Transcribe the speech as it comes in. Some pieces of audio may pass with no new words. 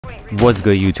What's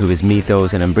good, YouTube? It's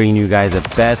Mythos, and I'm bringing you guys the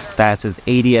best, fastest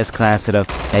ADS class setup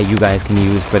that you guys can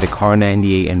use for the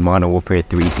KAR98 and Modern Warfare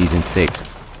 3 Season 6.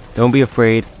 Don't be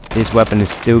afraid, this weapon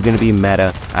is still going to be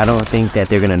meta. I don't think that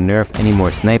they're going to nerf any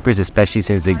more snipers, especially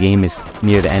since the game is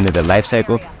near the end of the life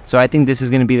cycle. So I think this is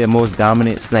going to be the most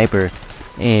dominant sniper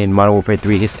in Modern Warfare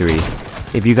 3 history.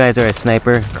 If you guys are a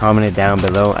sniper, comment it down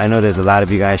below. I know there's a lot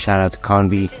of you guys. Shout out to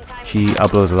Convi. She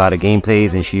uploads a lot of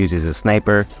gameplays and she uses a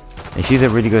sniper. And she's a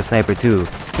really good sniper too.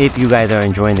 If you guys are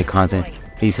enjoying the content,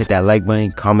 please hit that like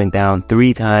button, comment down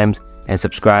 3 times, and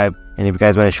subscribe. And if you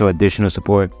guys want to show additional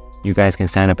support, you guys can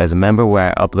sign up as a member where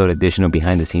I upload additional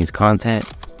behind the scenes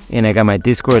content. And I got my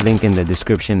Discord link in the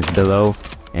description below.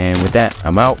 And with that,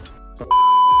 I'm out.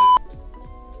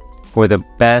 For the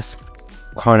best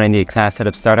KAR98 class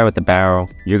setup, start out with the barrel.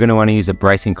 You're going to want to use a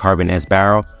Bryson Carbon S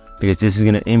barrel because this is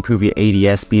going to improve your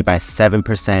ADS speed by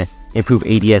 7%. Improve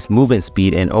ADS movement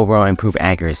speed, and overall improve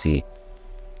accuracy.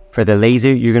 For the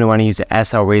laser, you're going to want to use the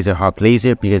SL Razor Hawk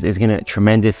laser because it's going to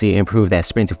tremendously improve that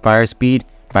sprint to fire speed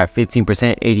by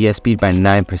 15%, ADS speed by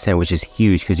 9%, which is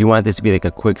huge because you want this to be like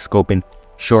a quick scoping,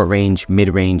 short range, mid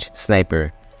range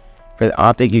sniper. For the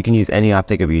optic, you can use any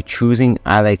optic of your choosing.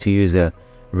 I like to use a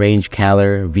Range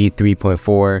Caller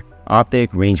V3.4 optic,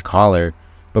 Range Caller,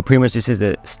 but pretty much this is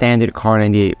the standard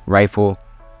KAR98 rifle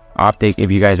optic, if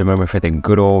you guys remember, for the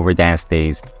good old Verdansk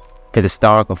days. For the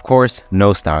stock, of course,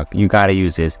 no stock. You gotta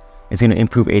use this. It's gonna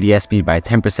improve ADS speed by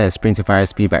 10%, sprint to fire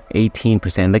speed by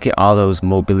 18%. Look at all those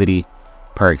mobility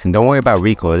perks. And don't worry about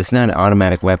recoil. This is not an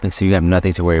automatic weapon, so you have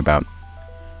nothing to worry about.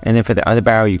 And then for the other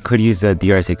barrel, you could use the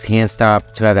DR6 hand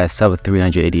stop to have that sub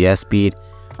 300 ADS speed.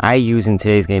 I use in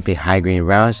today's gameplay high grain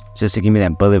rounds just to give me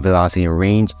that bullet velocity and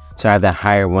range, so I have that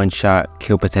higher one-shot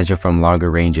kill potential from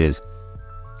longer ranges.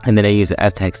 And then I use the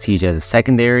FJX TJ as a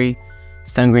secondary,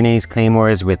 stun grenades,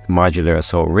 claymores with modular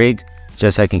assault rig,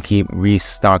 just so I can keep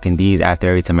restocking these after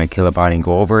every time I kill a body and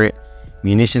go over it.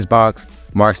 Munitions box,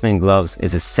 marksman gloves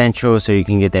is essential so you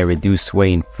can get that reduced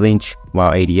sway and flinch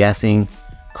while ADSing.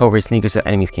 Covert sneakers so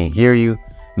enemies can't hear you.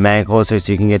 Mag holster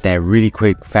so you can get that really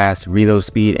quick, fast reload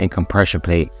speed, and compression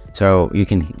plate so you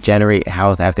can generate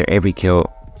health after every kill.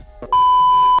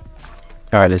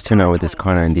 Alright, let's turn on with this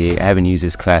KAR98. I haven't used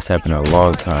this class up in a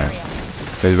long time.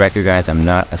 For the record, guys, I'm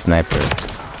not a sniper.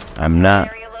 I'm not.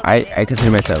 I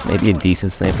consider myself maybe a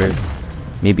decent sniper.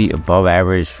 Maybe above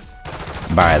average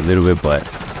by a little bit, but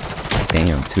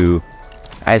damn, too.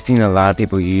 I've seen a lot of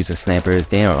people use the snipers.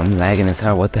 Damn, I'm lagging as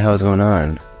hell. What the hell is going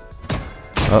on?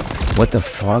 Oh, what the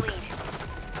fuck?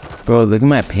 Bro, look at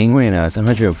my ping right now. It's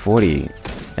 140.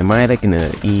 Am I like in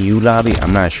an EU lobby?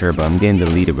 I'm not sure, but I'm getting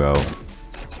deleted, bro.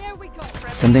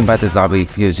 Something about this lobby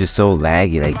feels just so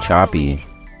laggy, like choppy.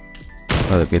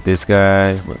 Oh, look at this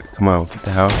guy. Come on, what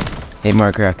the hell? Hit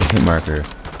marker after hit marker.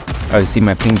 Oh, you see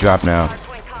my ping drop now.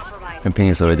 My ping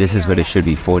is lower. This is what it should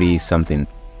be, 40 something.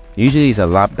 Usually it's a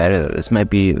lot better though. This might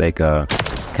be like a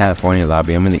California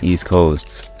lobby. I'm in the East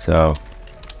Coast, so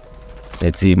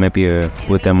let's see. It might be a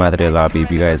Puta Madre lobby,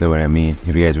 if you guys know what I mean.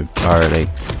 If you guys are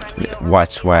like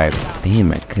watch swag.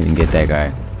 Damn, I couldn't get that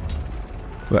guy.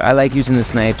 But I like using the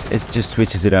snipes. It just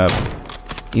switches it up.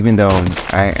 Even though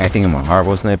I think I'm a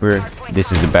horrible sniper,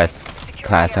 this is the best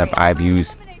class up I've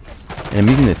used. And I'm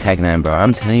using the Tech 9, bro.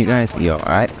 I'm telling you guys, yo,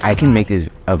 I can make this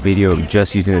a video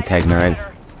just using the Tech 9.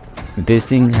 This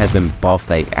thing has been buffed,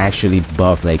 like actually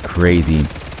buffed like crazy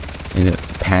in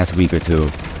the past week or two.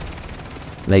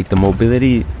 Like the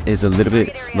mobility is a little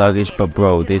bit sluggish, but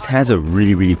bro, this has a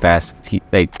really fast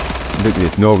like, look at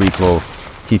this, no recoil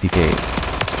TTK.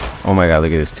 Oh my god,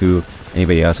 look at this too.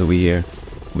 Anybody else over here?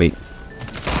 Wait.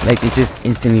 Like, it just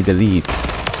instantly deletes.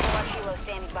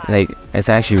 Like, it's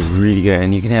actually really good.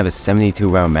 And you can have a 72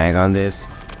 round mag on this.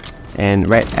 And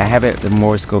right, I have it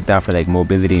more scoped out for like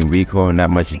mobility and recoil and not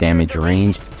much damage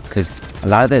range. Because a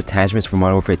lot of the attachments for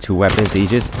Modern Warfare 2 weapons, they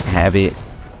just have it.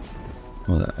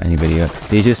 Hold on, anybody else?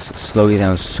 They just slow you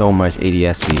down so much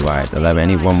ADS speed wise. 11, I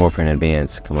need one more for an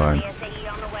advance. Come on.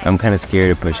 I'm kind of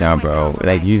scared to push out, bro.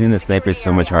 Like, using the sniper is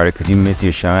so much harder because you miss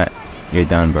your shot, you're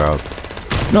done, bro.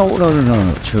 No.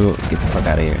 Chill. Get the fuck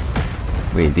out of here.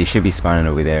 Wait, they should be spawning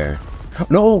over there.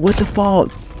 No, what the fuck?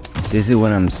 This is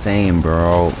what I'm saying,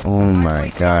 bro. Oh my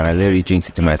god, I literally jinxed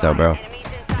it to myself, bro.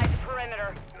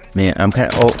 Man, I'm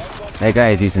kind of... Oh, that guy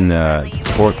is using the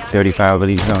Pork 35, I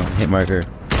believe it's on hit marker.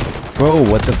 Bro,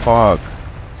 what the fuck?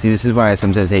 See, this is why I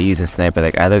sometimes hate using sniper.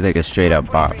 Like, I look like a straight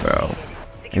up bot, bro.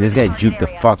 And this guy juked the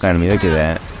fuck out of me. Look at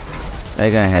that. That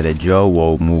guy had a Joe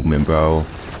Woe movement, bro.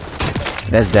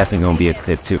 That's definitely gonna be a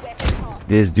clip too.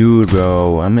 This dude,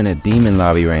 bro. I'm in a demon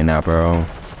lobby right now, bro.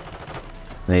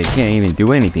 Like, can't even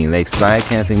do anything. Like, slide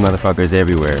canceling motherfuckers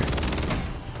everywhere.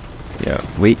 Yeah,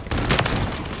 wait.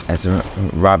 That's a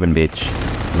Robin bitch.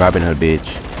 Robin Hood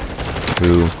bitch.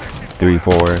 2, 3,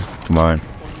 4. Come on.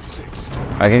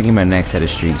 I gotta get my next set of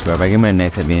streaks, bro. If I get my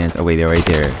next advance, oh wait, they're right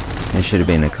there. It should have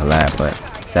been a collab, but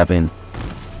 7.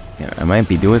 Yeah, I might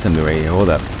be doing something right here. Hold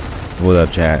up,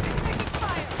 chat.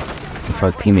 The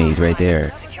fuck teammates right there.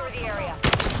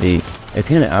 Hey, it's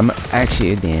gonna. I'm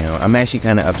actually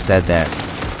kind of upset that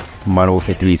Modern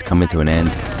Warfare 3 is coming to an end.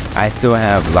 I still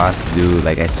have lots to do.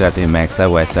 Like I still have to hit max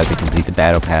level. I still have to complete the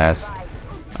battle pass.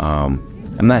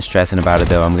 I'm not stressing about it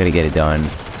though. I'm gonna get it done.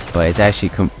 But it's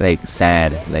actually like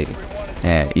sad. Like,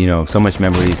 you know, so much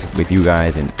memories with you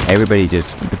guys and everybody.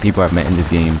 Just the people I've met in this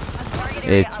game.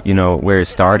 It's, you know, where it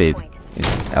started. It's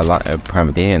a lot of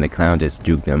Prime Day and the clown just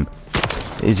juked them.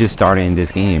 It's just started in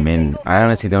this game, and I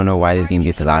honestly don't know why this game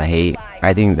gets a lot of hate.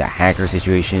 I think the hacker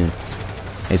situation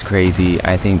is crazy.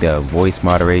 I think the voice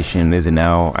moderation isn't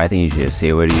out. I think you should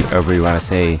say whatever you want to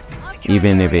say,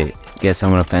 even if it gets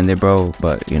someone offended, bro.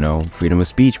 But you know, freedom of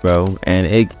speech, bro. And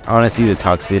it honestly, the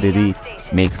toxicity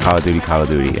makes Call of Duty Call of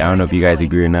Duty. I don't know if you guys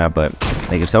agree or not, but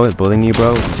like if someone's bullying you,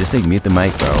 bro, just like mute the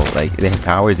mic, bro. Like the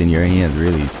power's in your hands,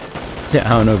 really. I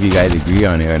don't know if you guys agree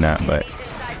on it or not, but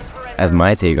that's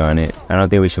my take on it. I don't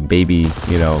think we should baby,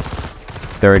 you know,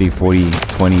 30, 40,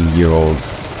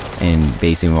 20-year-olds and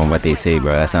basing on what they say,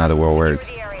 bro. That's not how the world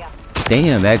works.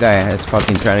 Damn, that guy has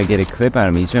fucking trying to get a clip out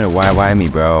of me. He's trying to YY me,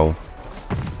 bro.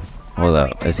 Hold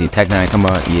up. Let's see. Tech 9, come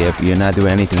on. Yep, you're not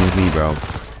doing anything with me, bro.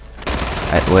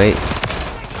 Wait.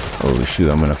 Oh,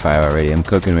 shoot. I'm gonna fire already. I'm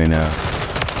cooking right now.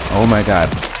 Oh, my God.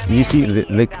 You see,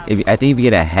 look, I think if you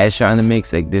get a headshot in the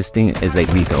mix, like, this thing is,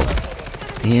 like, lethal.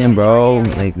 Damn, bro.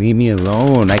 Like, leave me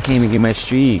alone. I can't even get my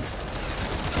streaks.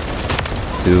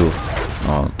 2.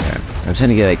 Oh, man. I'm trying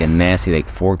to get, like, a nasty, like,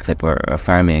 4 clip or a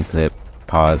fireman clip.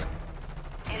 Pause.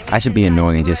 I should be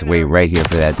annoying and just wait right here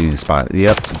for that dude to spot.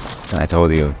 Yep. I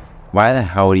told you. Why the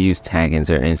hell would you use tag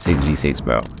insert in 6v6,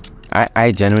 bro?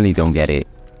 I genuinely don't get it.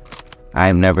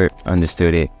 I've never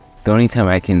understood it. The only time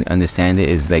I can understand it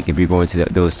is like if you go into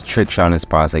those trick shot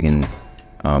spots like in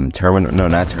terminal, no,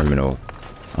 not terminal,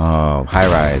 high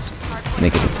rise,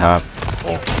 make it the top.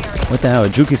 What the hell?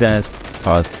 Juke his ass.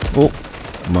 Pause. Oh,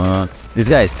 come on. This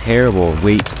guy is terrible.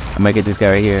 Wait, I might get this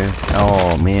guy right here.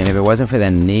 Oh man, if it wasn't for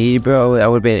that nade, bro, that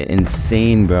would be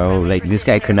insane, bro. Like this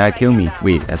guy could not kill me.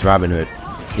 Wait, that's Robin Hood.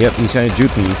 Yep, he's trying to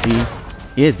juke me, you see?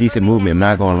 He has decent movement, I'm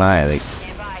not gonna lie. Like,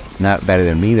 not better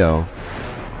than me, though.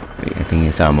 Wait, I think I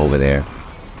saw him over there.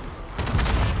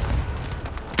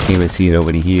 Can't even see it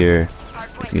over here.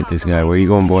 Let's get this guy. Where you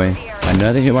going, boy?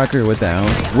 Another hit marker? What the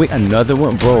hell? Wait, another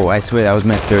one? Bro, I swear that was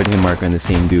my 3rd hit marker on the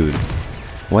same dude.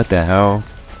 What the hell?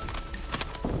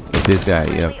 It's this guy,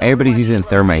 yep. Everybody's using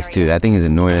thermites, too. That thing is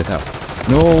annoying as hell.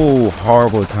 No,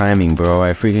 horrible timing, bro.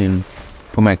 I freaking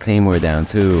put my claymore down,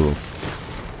 too.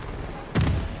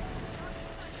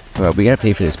 Bro, we gotta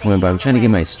pay for this point, but I'm trying to get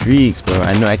my streaks, bro.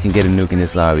 I know I can get a nuke in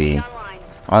this lobby.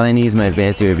 All I need is my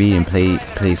advanced UAV and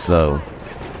play slow.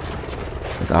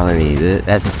 That's all I need.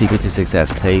 That's the secret to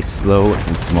success. Play slow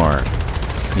and smart.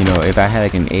 You know, if I had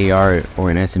like an AR or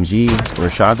an SMG or a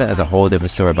shotgun, that's a whole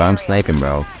different story. But I'm sniping,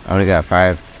 bro. I only got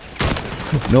 5.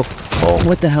 Nope. Oh,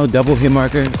 what the hell? Double hit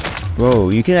marker? Bro,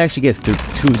 you can actually get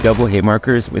 2 double hit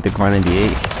markers with the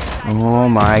KAR98. Oh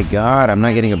my god, I'm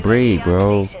not getting a break,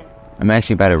 bro. I'm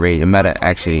actually about to rage. I'm about to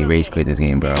actually rage quit this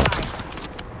game, bro.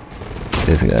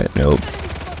 This guy, nope.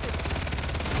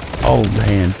 Oh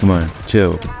man, come on,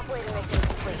 chill.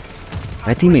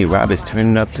 My teammate Rob is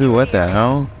turning up too. What the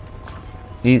hell?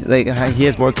 He's like, he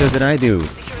has more kills than I do.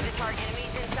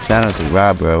 Shout out to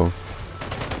Rob, bro.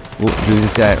 Oh, dude,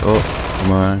 this guy. Oh,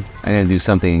 come on. I gotta do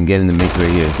something and get in the mix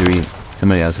right here. 3.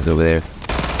 Somebody else is over there.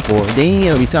 4.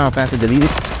 Damn, you saw how fast I deleted?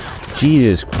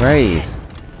 Jesus Christ.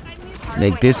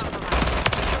 Like this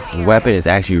weapon is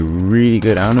actually really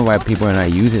good. I don't know why people are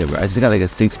not using it, bro. I just got like a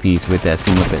 6-piece with that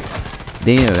same weapon.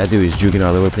 Damn, that dude is juking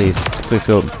all over the place. Quick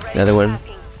scope. The other one.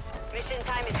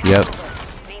 Yep.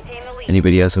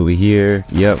 Anybody else over here?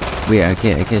 Yep. Wait, I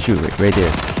can't shoot right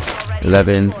there.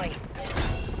 11.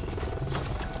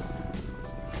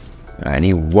 I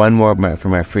need one more for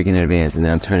my freaking advance, and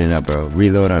then I'm turning up, bro.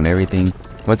 Reload on everything.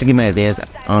 Once I get my advance,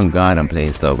 on God, I'm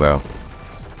playing slow, bro.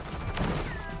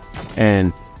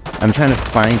 And I'm trying to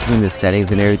fine-tune the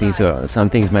settings and everything, so some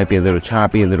things might be a little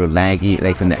choppy, a little laggy,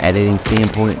 like from the editing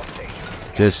standpoint.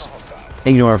 Just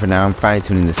ignore it for now. I'm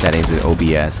fine-tuning the settings with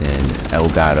OBS and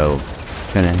Elgato,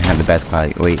 trying to have the best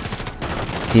quality. Wait,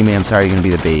 teammate, I'm sorry, you're gonna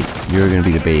be the bait. You're gonna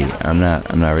be the bait. I'm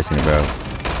not risking it, bro.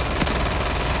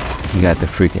 You got the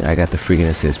freaking, I got the freaking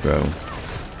assist, bro.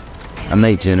 I'm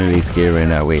like generally scared right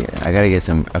now. Wait, I gotta get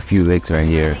a few licks right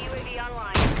here.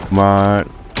 Come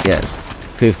on. Yes.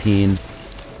 15.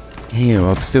 Damn,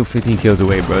 I'm still 15 kills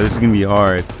away, bro. This is gonna be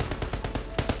hard.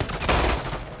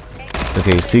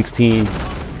 Okay, 16.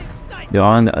 They're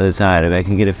on the other side. If I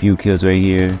can get a few kills right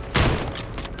here.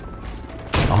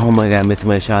 Oh my god, I'm missing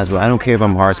my shots, bro. I don't care if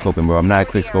I'm hard scoping, bro. I'm not a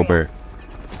quick scoper.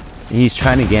 He's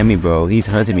trying to get me, bro. He's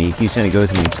hunting me. He keeps trying to go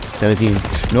to me. 17.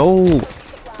 No!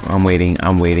 I'm waiting.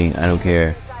 I'm waiting. I don't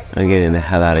care. I'm getting the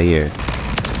hell out of here.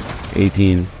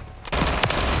 18.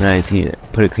 19.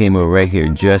 Put a camo right here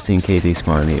just in case they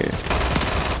spawn here.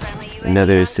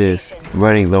 Another assist.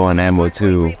 Running low on ammo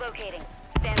too.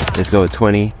 Let's go.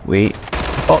 20. Wait.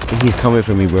 Oh, he's coming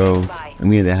for me, bro. I'm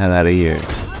getting the hell out of here.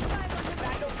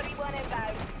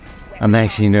 I'm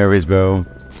actually nervous, bro.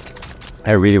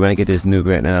 I really want to get this nuke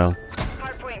right now.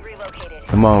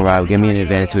 Come on, Rob. Give me an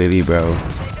advanced UAV, bro.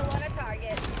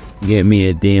 Get me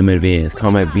a damn advance.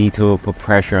 Call my V-tool. Put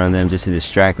pressure on them just to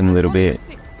distract them a little bit.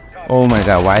 Oh my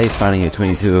god, why are they spawning here?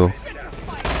 22.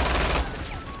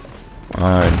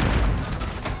 On.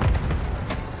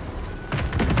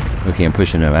 Okay, I'm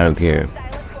pushing up. I don't care.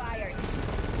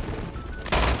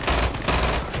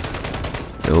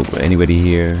 Nope, anybody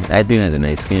here? That dude has a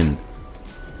nice skin.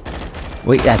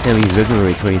 Wait, that's him. He's looking for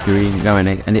me. 23. Got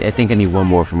my I think I need one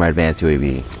more for my advanced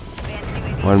UAV.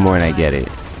 One more and I get it.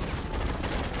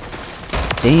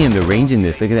 Damn, the range in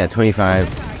this. Look at that.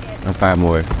 25. On 5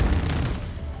 more.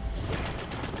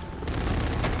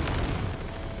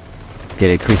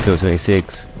 Get it. Quick scope.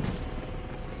 26.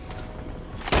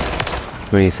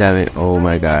 27. Oh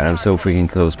my god. I'm so freaking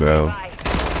close, bro.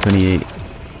 28.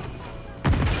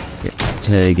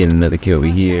 Try to get another kill over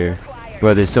here.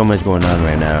 Bro, there's so much going on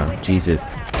right now. Jesus.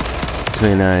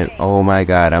 29. Oh my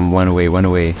god. I'm one away. One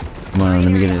away. Come on.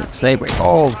 Let me get a sniper.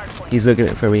 Oh, he's looking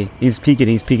for me. He's peeking.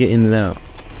 He's peeking in and out.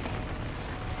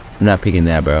 I'm not picking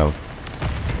that, bro.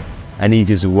 I need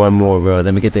just one more, bro.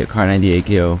 Let me get that KAR98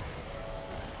 kill.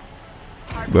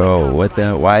 Bro, what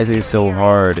the? Why is it so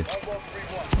hard?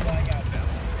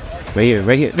 Right here,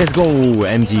 right here. Let's go,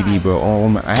 MGB, bro. Oh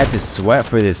my, I had to sweat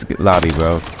for this lobby,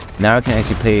 bro. Now I can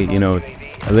actually play, you know,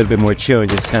 a little bit more chill and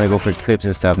just kind of go for clips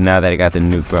and stuff. Now that I got the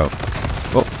nuke, bro.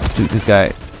 Oh, shoot this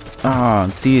guy.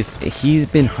 Oh, see, he's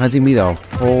been hunting me the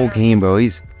whole game, bro.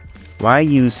 Why are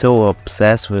you so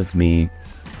obsessed with me?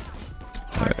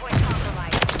 Right.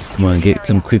 Come on, get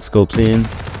some quick scopes in.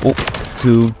 Oh,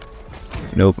 2.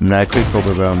 Nope, I'm not a quick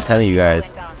scoper, bro. I'm telling you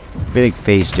guys. Big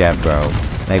face jab, bro.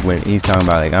 Like when he's talking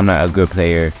about, like, I'm not a good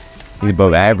player. He's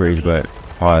above average, but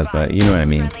pause, but you know what I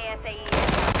mean.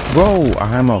 Bro,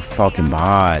 I'm a fucking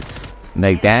bot.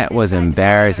 Like, that was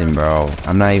embarrassing, bro.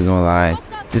 I'm not even gonna lie.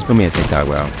 Just put me on TikTok,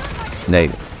 bro.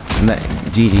 Like, I'm not,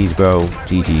 GG's, bro.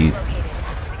 GG's.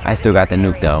 I still got the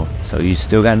nuke, though. So you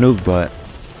still got nuke, but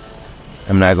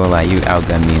I'm not gonna lie, you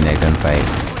outgunned me in that gunfight.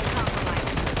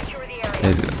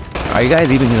 Are you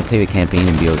guys even gonna play the campaign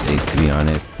in BO6, to be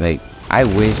honest? Like, I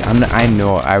wish, I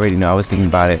already know, I was thinking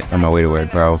about it on my way to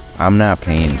work, bro. I'm not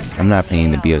playing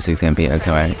the BO6 campaign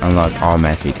until I unlock all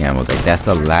mastery camos. Like, that's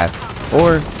the last,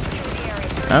 or,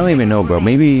 I don't even know, bro.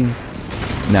 Maybe,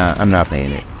 nah, I'm not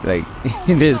playing it. Like,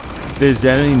 there's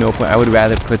generally no point. I would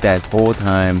rather put that whole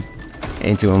time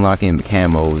into unlocking the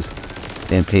camos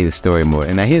than play the story mode.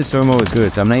 And I hear the story mode is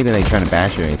good, so I'm not even like trying to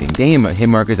bash or anything. Damn, hit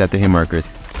markers after hit markers.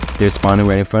 They're spawning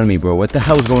right in front of me, bro. What the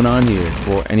hell is going on here?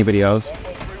 For anybody else?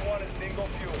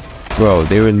 Bro,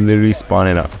 they were literally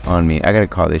spawning up on me. I gotta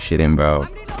call this shit in, bro.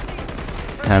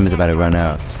 Time is about to run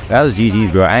out. That was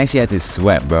GG's, bro. I actually had to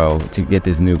sweat, bro, to get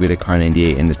this nuke with a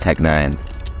KAR98 and the Tech 9.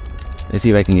 Let's see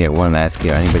if I can get one last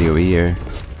kill. Anybody over here?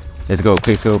 Let's go.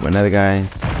 Quick scope. Another guy.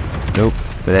 Nope.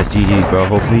 But that's GG's, bro.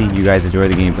 Hopefully you guys enjoy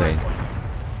the gameplay.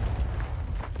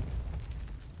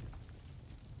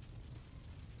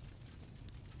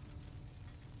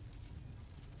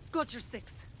 Got your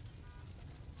 6.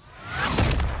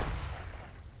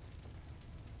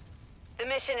 The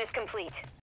mission is complete.